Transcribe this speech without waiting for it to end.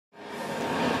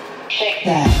Shake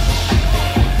that.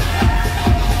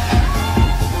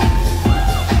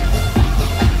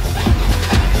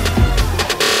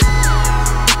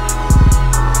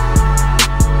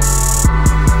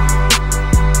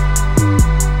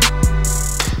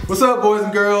 What's up, boys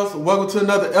and girls? Welcome to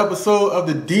another episode of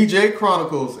the DJ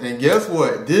Chronicles. And guess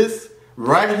what? This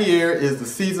right here is the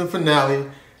season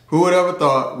finale. Who would ever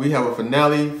thought we have a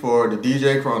finale for the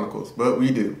DJ Chronicles? But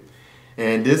we do.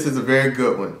 And this is a very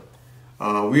good one.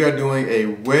 We are doing a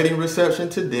wedding reception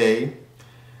today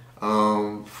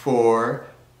for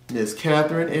Miss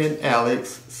Catherine and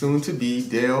Alex, soon to be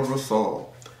Del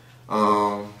Rosal.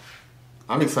 I'm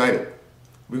excited.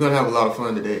 We're going to have a lot of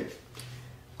fun today,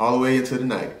 all the way into the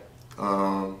night.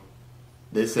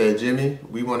 They said, Jimmy,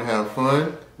 we want to have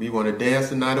fun. We want to dance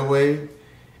the night away.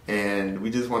 And we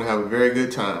just want to have a very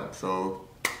good time. So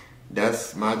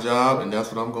that's my job and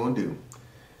that's what I'm going to do.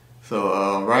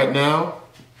 So right now,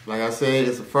 like I said,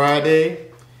 it's a Friday.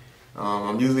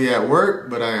 I'm usually at work,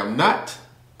 but I am not,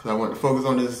 because I want to focus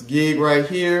on this gig right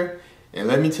here. And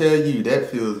let me tell you,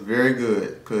 that feels very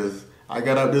good, because I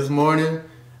got up this morning,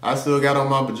 I still got on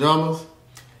my pajamas,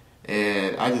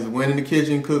 and I just went in the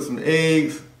kitchen, cooked some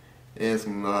eggs and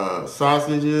some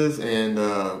sausages, and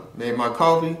made my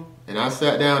coffee. And I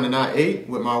sat down and I ate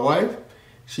with my wife.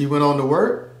 She went on to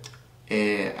work,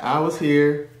 and I was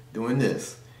here doing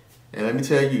this. And let me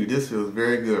tell you, this feels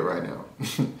very good right now.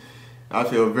 I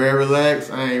feel very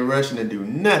relaxed. I ain't rushing to do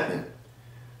nothing.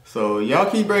 So y'all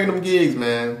keep bringing them gigs,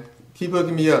 man. Keep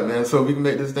hooking me up, man, so we can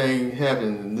make this thing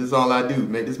happen. And this is all I do,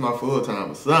 make this my full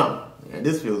time or something. And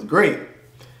this feels great.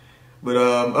 But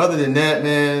other than that,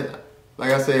 man,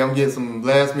 like I say, I'm getting some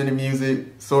last minute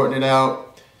music, sorting it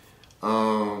out.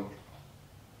 And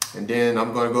then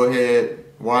I'm going to go ahead,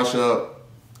 wash up,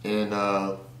 and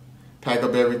pack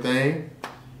up everything.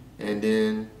 And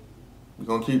then we're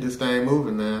going to keep this thing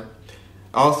moving, man.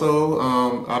 Also,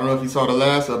 I don't know if you saw the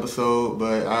last episode,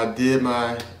 but I did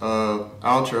my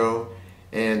outro,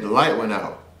 and the light went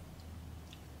out.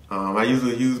 I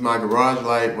usually use my garage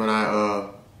light when I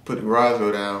put the garage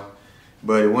door down.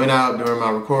 But it went out during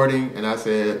my recording, and I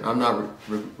said, I'm not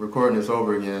recording this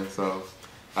over again. So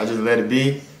I just let it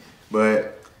be.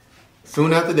 But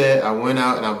soon after that, I went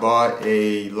out and I bought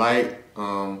a light,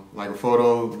 like a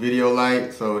photo video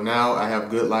light. So now I have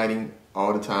good lighting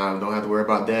all the time. Don't have to worry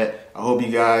about that. I hope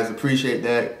you guys appreciate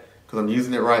that, because I'm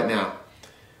using it right now.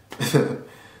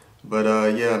 But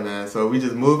yeah, man. So we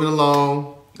just moving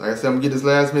along. Like I said, I'm gonna get this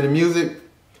last minute music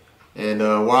and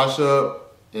wash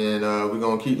up, and we're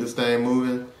gonna keep this thing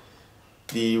moving.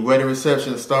 The wedding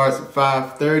reception starts at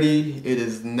 5:30. It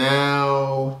is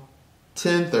now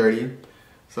 10:30,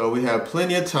 so we have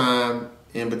plenty of time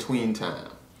in between time.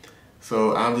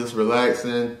 So I'm just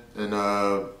relaxing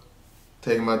and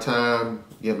taking my time,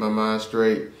 getting my mind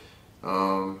straight.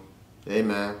 Hey,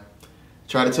 man,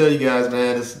 try to tell you guys,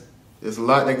 man, there's a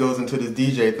lot that goes into this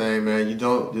DJ thing, man. You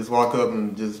don't just walk up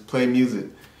and just play music.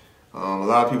 A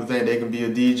lot of people think they can be a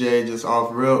DJ just off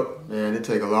rip. Man, it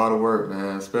takes a lot of work,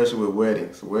 man, especially with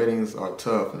weddings. Weddings are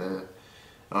tough, man.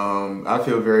 I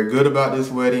feel very good about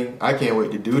this wedding. I can't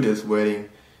wait to do this wedding,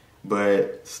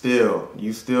 but still,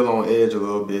 you still on edge a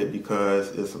little bit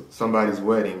because it's somebody's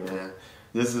wedding, man.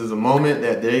 This is a moment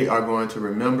that they are going to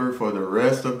remember for the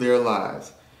rest of their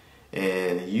lives.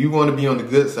 And you want to be on the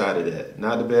good side of that,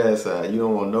 not the bad side. You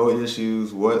don't want no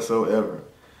issues whatsoever.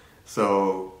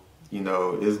 So, you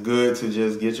know, it's good to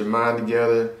just get your mind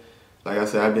together. Like I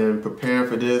said, I've been preparing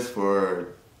for this for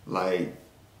like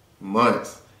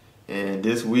months. And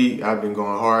this week, I've been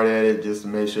going hard at it just to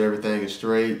make sure everything is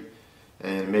straight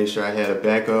and make sure I had a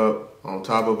backup on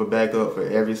top of a backup for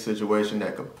every situation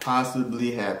that could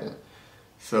possibly happen.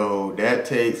 So that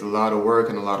takes a lot of work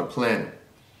and a lot of planning.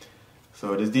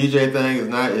 So this DJ thing is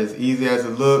not as easy as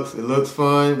it looks. It looks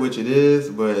fun, which it is,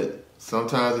 but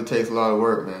sometimes it takes a lot of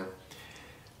work, man.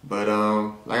 But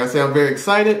like I said, I'm very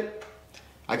excited.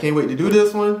 I can't wait to do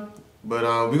this one. But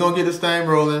we're going to get this thing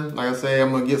rolling. Like I say,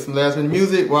 I'm going to get some last minute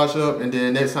music, wash up, and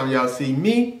then next time y'all see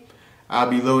me, I'll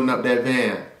be loading up that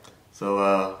van.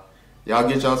 So y'all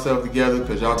get yourself together,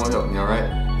 because y'all going to help me, all right?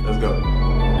 Let's go.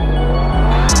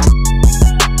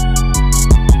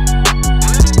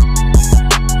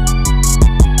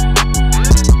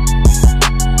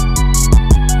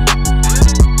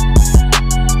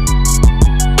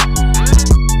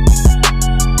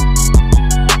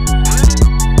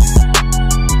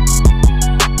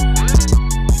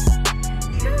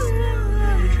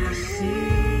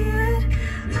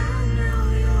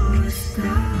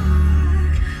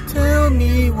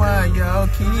 Why y'all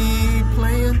keep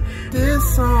playing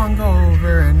this song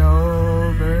over and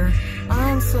over?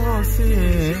 I'm so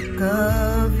sick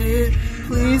of it.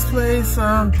 Please play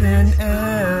something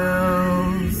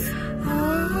else.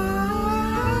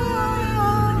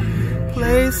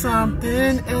 Play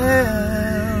something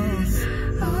else.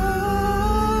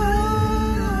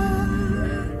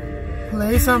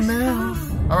 Play something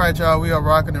else. All right, y'all, we are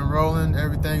rocking and rolling.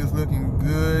 Everything is looking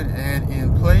good and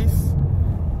in place.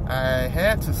 I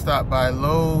had to stop by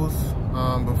Lowe's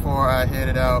before I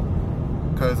headed out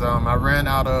because I ran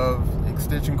out of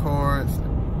extension cords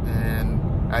and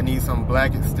I need some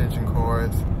black extension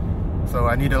cords. So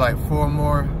I needed like 4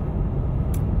 more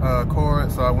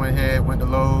cords. So I went to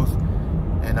Lowe's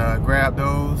and grabbed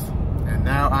those. And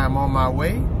now I'm on my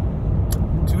way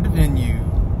to the venue.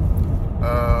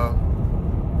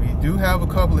 We do have a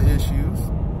couple of issues.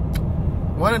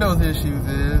 One of those issues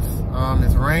is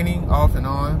it's raining off and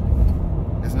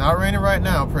on. It's not raining right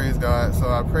now, praise God. So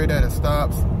I pray that it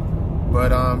stops.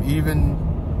 But even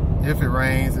if it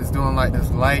rains, it's doing like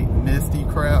this light misty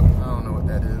crap. I don't know what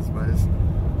that is, but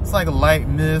it's like a light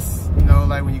mist, you know,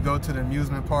 like when you go to the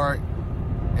amusement park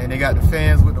and they got the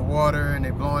fans with the water and they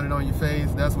blowing it on your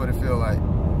face. That's what it feels like.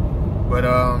 But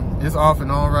it's off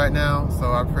and on right now,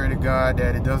 so I pray to God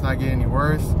that it does not get any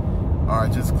worse or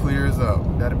it just clears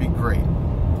up. That'd be great.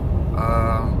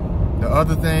 The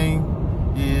other thing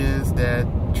is that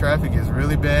traffic is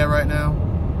really bad right now.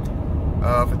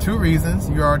 For 2 reasons.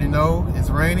 You already know it's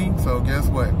raining, so guess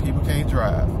what? People can't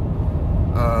drive.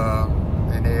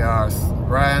 And they are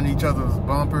riding each other's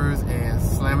bumpers and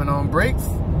slamming on brakes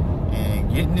and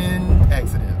getting in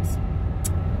accidents.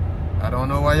 I don't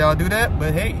know why y'all do that,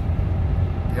 but hey,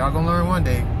 y'all gonna learn one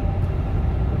day.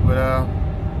 But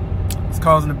it's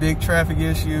causing a big traffic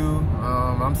issue.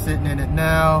 I'm sitting in it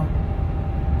now,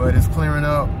 but it's clearing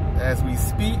up as we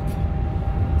speak.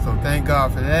 So thank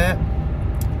God for that.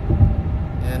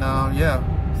 And yeah,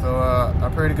 so I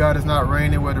pray to God it's not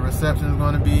raining where the reception is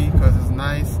going to be because it's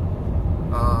nice.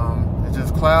 It's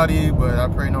just cloudy, but I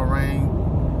pray no rain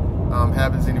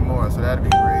happens anymore, so that'd be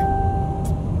great.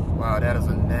 Wow, that is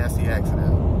a nasty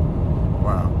accident.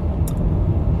 Wow.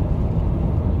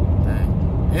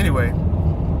 Dang. Anyway,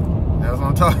 that's what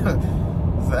I'm talking about.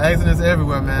 There's accidents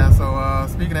everywhere, man. So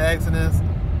speaking of accidents,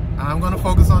 I'm going to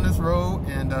focus on this road,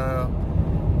 and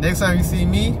next time you see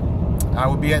me, I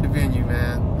will be at the venue,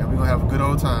 man, and we're going to have a good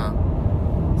old time.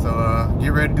 So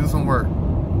get ready to do some work.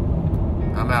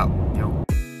 I'm out. Yo.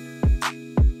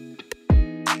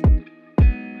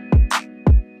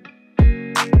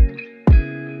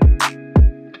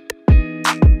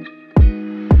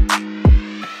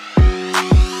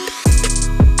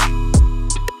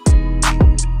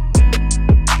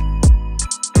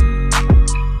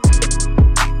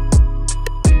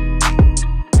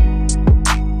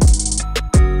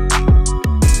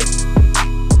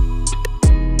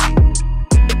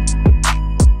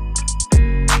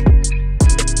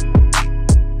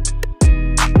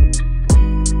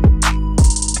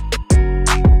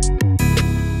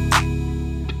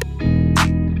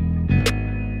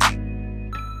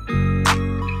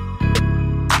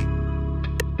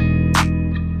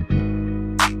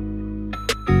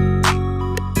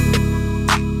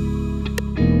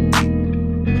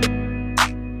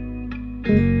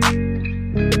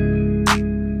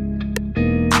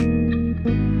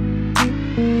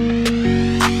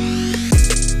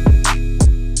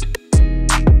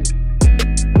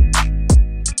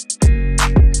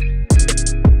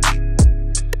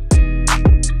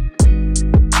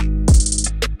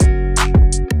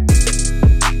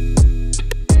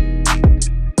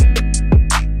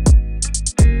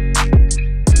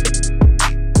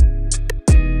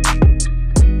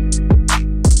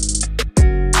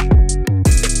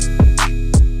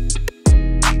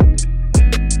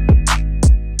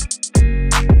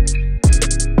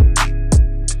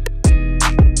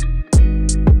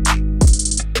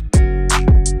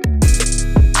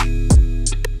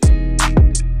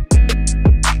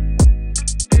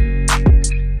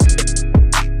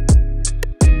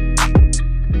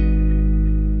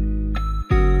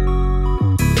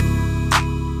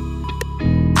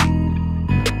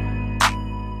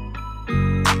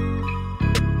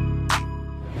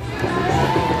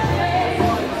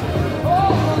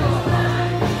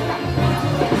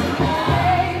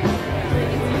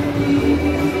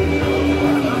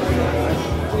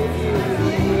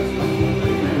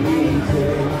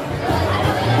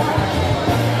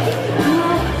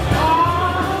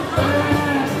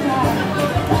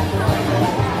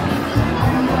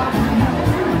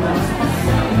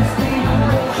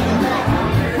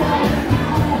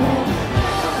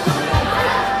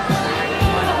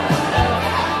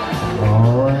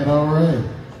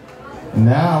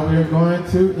 Now we're going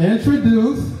to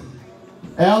introduce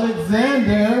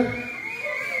Alexander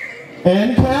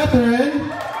and Catherine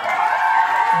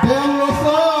Del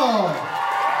Rosal.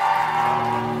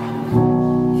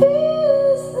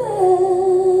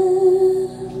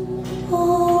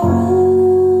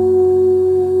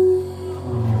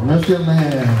 Let's give him a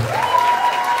hand.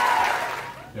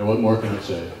 Yeah, what more can I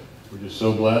say? We're just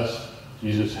so blessed.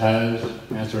 Jesus has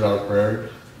answered our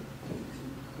prayers.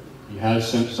 He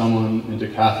has sent someone into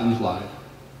Catherine's life.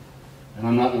 And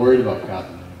I'm not worried about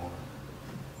Catherine anymore.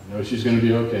 I know she's going to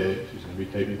be okay. She's going to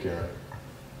be taken care of.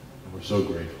 And we're so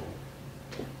grateful.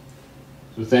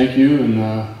 So thank you, and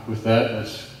with that,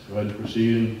 let's go ahead and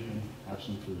proceed and have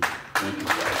some food. Thank you.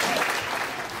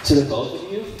 To the both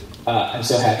of you, I'm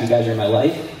so happy you guys are in my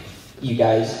life. You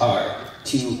guys are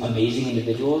two amazing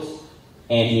individuals,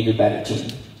 and you need a better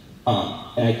team.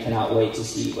 And I cannot wait to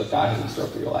see what God has in store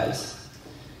for your lives.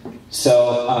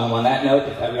 So on that note,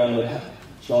 if everyone would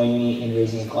join me in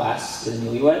raising a glass to the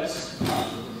newlyweds,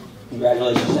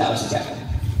 congratulations to Alex and Catherine.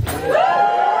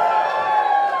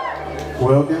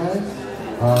 Well, guys,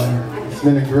 it's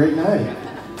been a great night.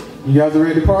 You guys are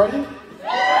ready to party?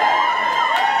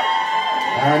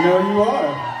 I know you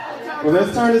are. Well,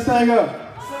 let's turn this thing up.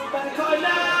 Somebody call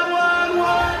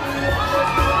 911.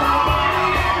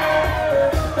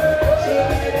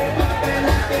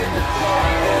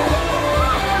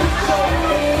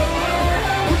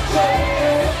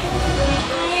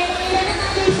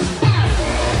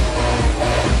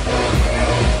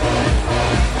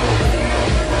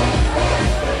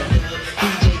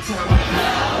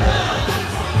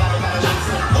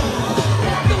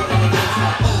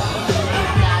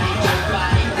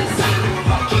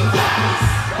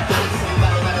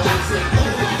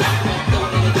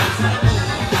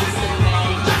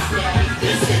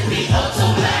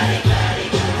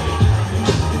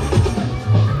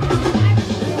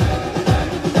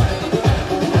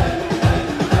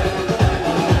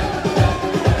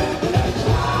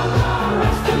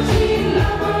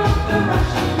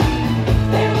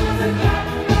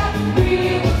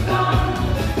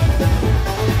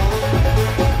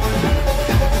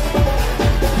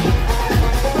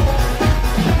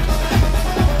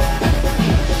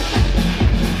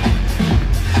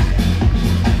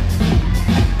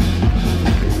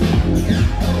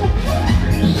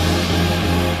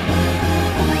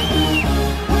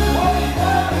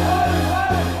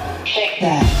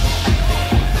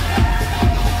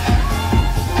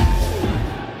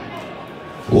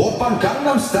 Oppan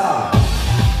Gangnam Style.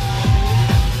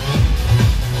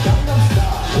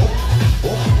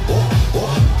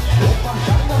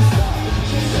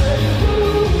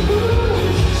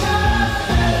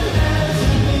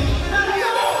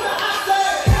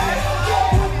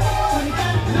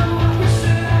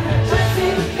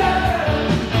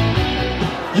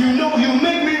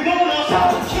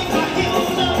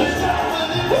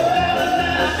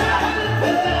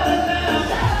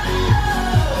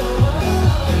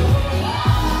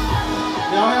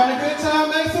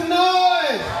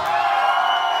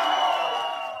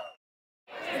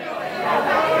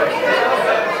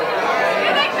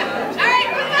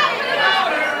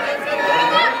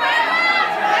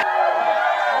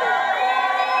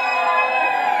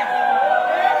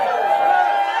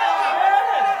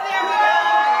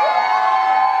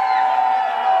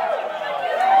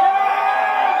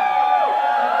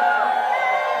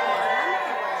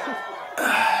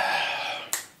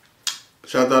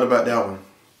 What y'all thought about that one?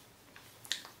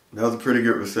 That was a pretty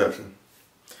good reception.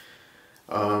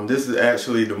 This is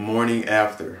actually the morning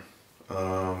after.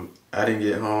 I didn't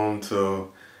get home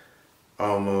till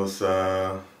almost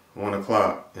 1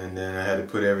 o'clock, and then I had to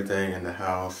put everything in the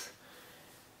house,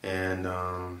 and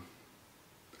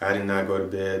I did not go to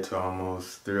bed till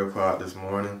almost 3 o'clock this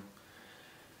morning,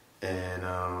 and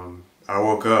I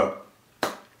woke up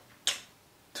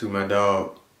to my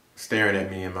dog staring at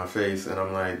me in my face, and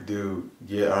I'm like, dude,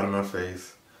 get out of my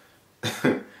face.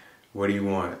 What do you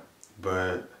want?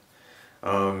 But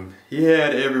he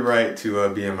had every right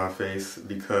to be in my face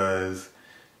because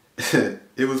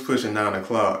it was pushing 9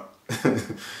 o'clock.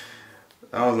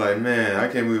 I was like, man, I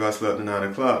can't believe I slept at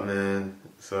 9 o'clock, man.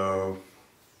 So,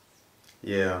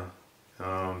 yeah,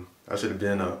 I should have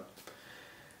been up.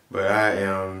 But I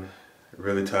am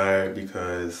really tired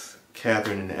because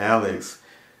Catherine and Alex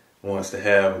wants to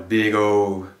have a big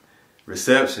old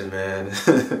reception, man.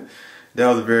 That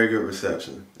was a very good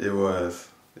reception. It was.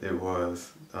 It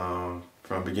was.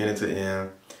 From beginning to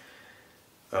end,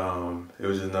 it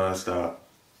was just non-stop.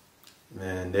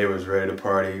 Man, they was ready to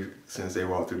party since they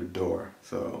walked through the door.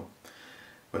 So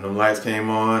when them lights came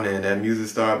on and that music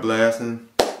started blasting,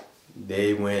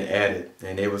 they went at it.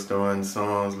 And they was throwing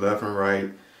songs left and right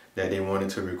that they wanted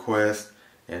to request,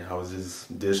 and I was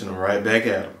just dishing them right back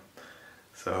at them.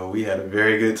 So we had a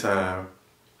very good time.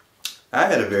 I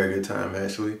had a very good time,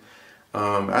 actually.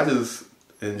 I just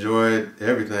enjoyed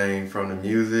everything from the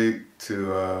music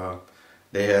to,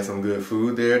 they had some good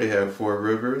food there. They had Four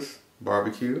Rivers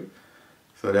barbecue.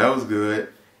 So that was good.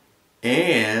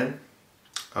 And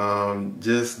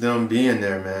just them being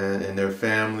there, man, and their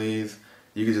families.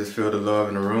 You could just feel the love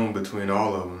in the room between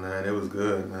all of them, man. It was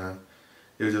good, man.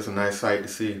 It was just a nice sight to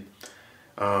see.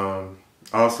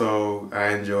 Also,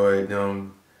 I enjoyed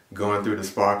them going through the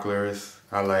sparklers.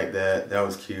 I like that. That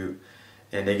was cute.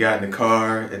 And they got in the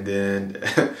car, and then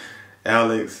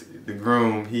Alex, the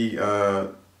groom, he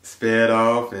sped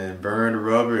off and burned the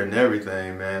rubber and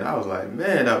everything, man. I was like,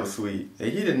 man, that was sweet.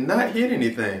 And he did not hit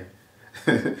anything.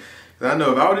 I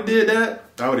know if I would have did that,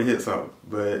 I would have hit something.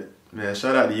 But, man,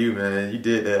 shout out to you, man. You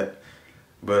did that.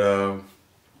 But,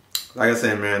 like I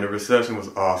said, man, the reception was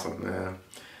awesome, man.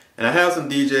 And I have some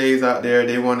DJs out there,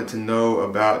 they wanted to know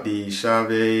about the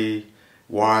Chave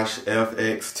Wash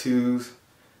FX2s.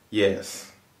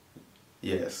 Yes.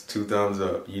 Yes, 2 thumbs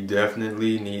up. You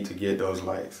definitely need to get those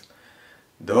lights.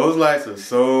 Those lights are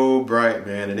so bright,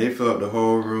 man, and they fill up the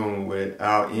whole room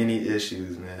without any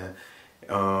issues, man.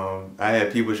 I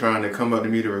had people trying to come up to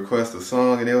me to request a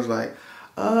song, and they was like,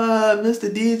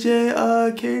 Mr.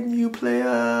 DJ, can you play,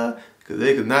 because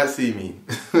they could not see me.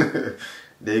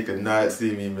 They could not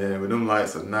see me, man, but them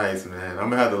lights are nice, man. I'm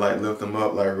gonna have to like lift them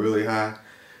up like really high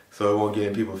so it won't get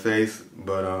in people's face,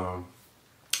 but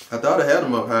I thought I had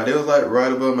them up high. They was like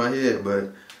right above my head,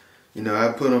 but you know,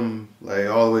 I put them like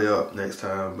all the way up next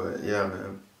time. But yeah,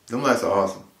 man, them lights are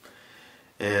awesome.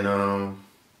 And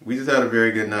we just had a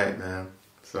very good night, man.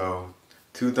 So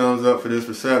 2 thumbs up for this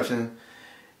reception.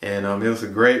 And it was a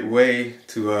great way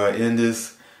to end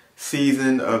this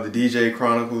season of the DJ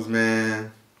Chronicles,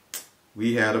 man.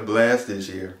 We had a blast this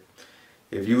year.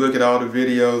 If you look at all the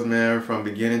videos, man, from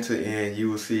beginning to end, you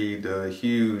will see the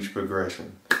huge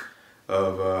progression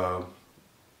of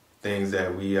things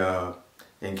that we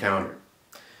encountered.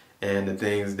 And the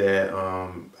things that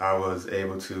I was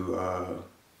able to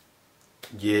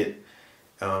get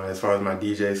as far as my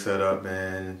DJ setup,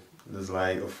 man, it was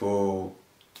like a full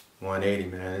 180,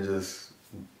 man. It's just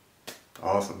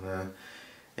awesome, man.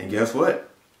 And guess what?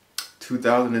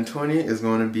 2020 is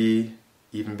going to be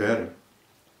even better.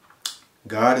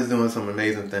 God is doing some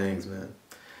amazing things, man.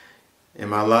 In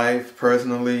my life,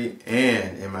 personally,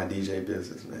 and in my DJ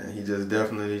business, man. He just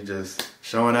definitely just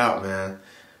showing out, man.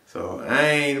 So I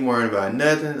ain't worrying about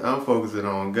nothing. I'm focusing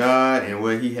on God and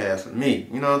what He has for me.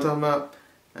 You know what I'm talking about?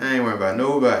 I ain't worrying about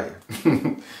nobody.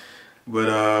 But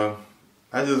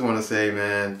I just want to say,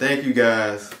 man, thank you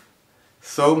guys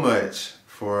so much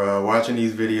for watching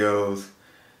these videos.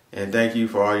 And thank you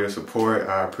for all your support.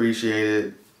 I appreciate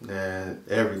it and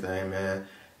everything, man.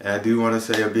 And I do want to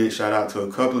say a big shout out to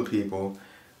a couple of people,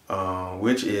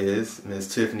 which is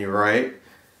Miss Tiffany Wright,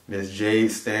 Miss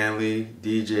Jade Stanley,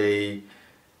 DJ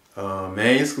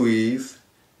Main Squeeze,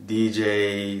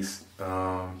 DJs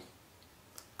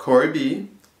Corey B,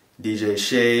 DJ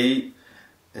Shade,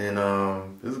 and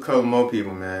there's a couple more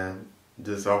people, man.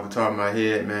 Just off the top of my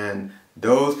head, man.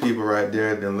 Those people right there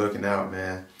have been looking out,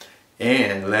 man.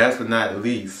 And last but not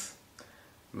least,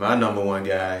 my #1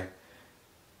 guy,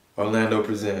 Orlando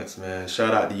Presents, man.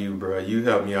 Shout out to you, bro. You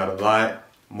helped me out a lot,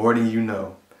 more than you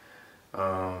know.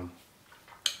 And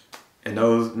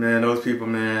those people,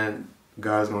 man,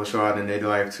 God's gonna show out in their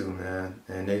life too, man.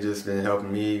 And they just been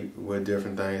helping me with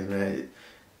different things, man.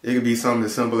 It could be something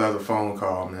as simple as a phone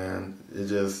call, man.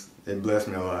 It blessed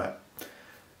me a lot.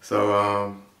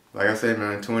 So, like I said,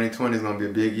 man, 2020 is gonna be a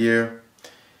big year.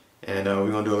 And we're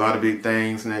going to do a lot of big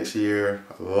things next year.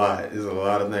 A lot. There's a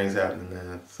lot of things happening,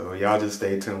 man. So y'all just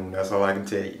stay tuned. That's all I can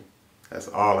tell you. That's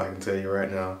all I can tell you right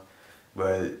now.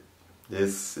 But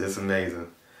it's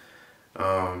amazing.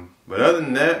 But other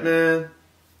than that, man,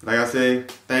 like I say,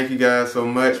 thank you guys so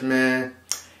much, man.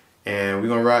 And we're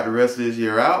going to ride the rest of this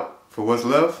year out for what's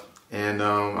left. And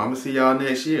I'm going to see y'all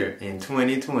next year in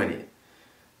 2020.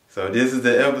 So this is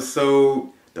the episode,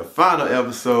 the final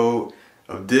episode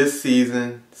of this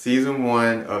season, season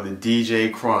 1 of the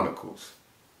DJ Chronicles.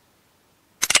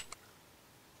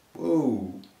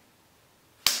 Whoa.